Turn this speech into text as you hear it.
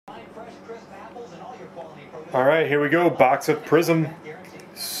All right, here we go. Box of Prizm.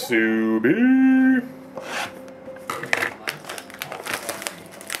 Subi.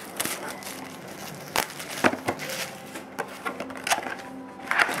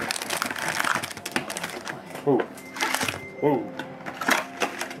 Whoa. Whoa.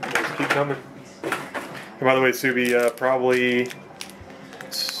 Just keep coming. And by the way, Subi, probably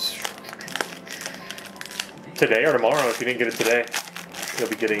today or tomorrow, if you didn't get it today, you'll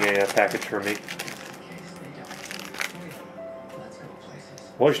be getting a package from me.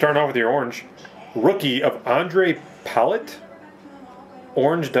 Well, you're starting off with your orange. Rookie of Andre Palette.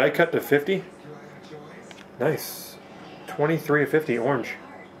 Orange die cut to 50. Nice. 23 of 50 orange.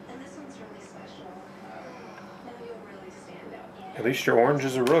 At least your orange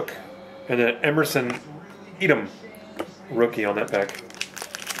is a rook. And then Emerson Edom rookie on that pack.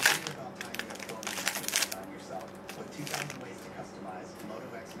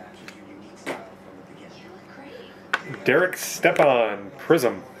 Derek Stepan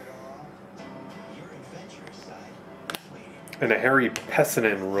Prizm. And a Harry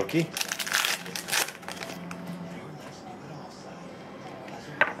Pessinen rookie.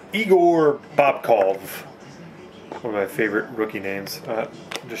 Igor Bobkov. One of my favorite rookie names. I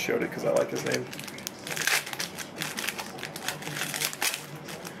just showed it because I like his name.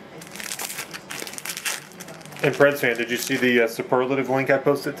 And Preds fan, did you see the superlative link I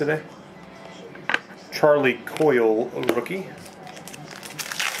posted today? Charlie Coyle rookie.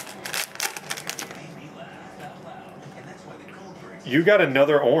 You got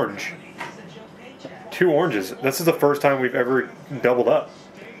another orange. 2 oranges. This is the first time we've ever doubled up.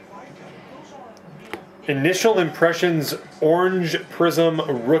 Initial Impressions Orange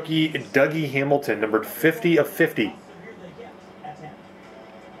Prizm rookie Dougie Hamilton, numbered 50 of 50.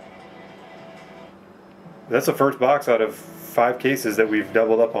 That's the first box out of 5 cases that we've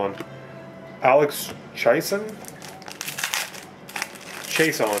doubled up on. Alex Chason?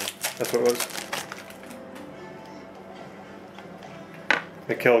 Chason, that's what it was.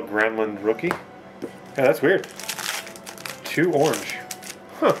 Mikhail Granlund rookie. Yeah, that's weird. 2 orange.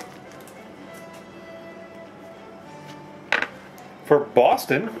 Huh. For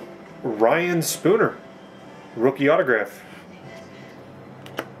Boston, Ryan Spooner, rookie autograph.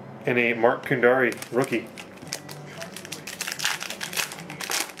 And a Mark Kundari rookie.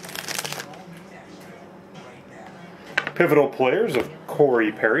 Pivotal players of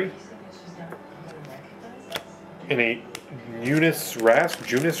Corey Perry. And a Junis Rask.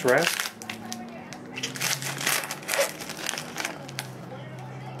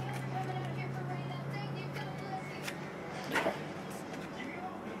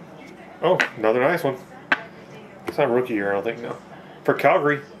 Oh, another nice one. It's not rookie year, I don't think, no. For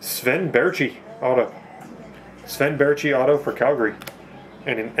Calgary, Sven Berchi auto. Sven Berchi auto for Calgary.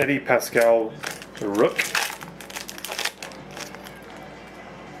 And an Eddie Pascal rook.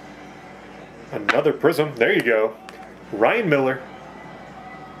 Another Prizm. There you go. Ryan Miller.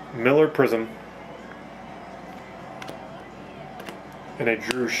 Miller Prizm. And a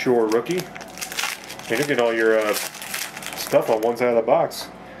Drew Shore rookie. You're getting all your stuff on one side of the box.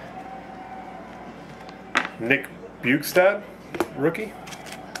 Nick Bjugstad, rookie.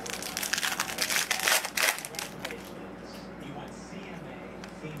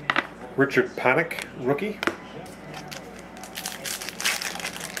 Richard Panik, rookie.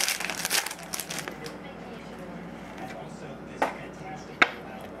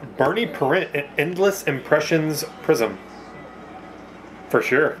 Barney Parent, an Endless Impressions Prizm. For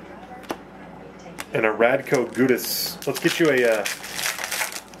sure. And a Radko Gudas. Let's get you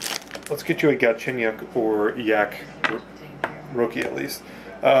a Galchenyuk or Yak rookie at least.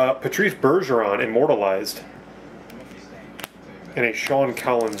 Patrice Bergeron, Immortalized. And a Sean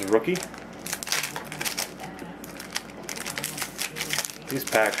Collins rookie. These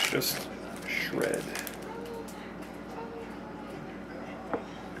packs just shred.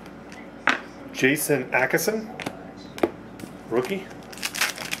 Jason Akeson, rookie.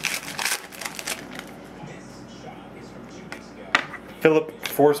 Philip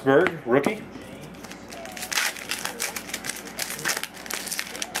Forsberg, rookie.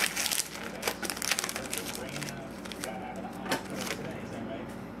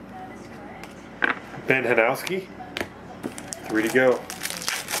 Ben Hanowski, 3 to go.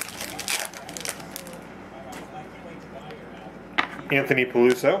 Anthony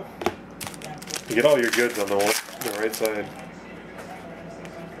Peluso. You get all your goods on the right side.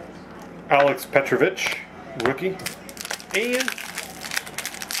 Alex Petrovich, rookie. And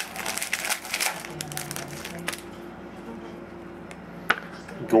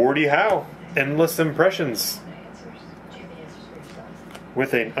Gordie Howe, Endless Impressions.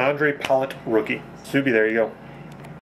 with an Andre Pollitt rookie. Subi, there you go.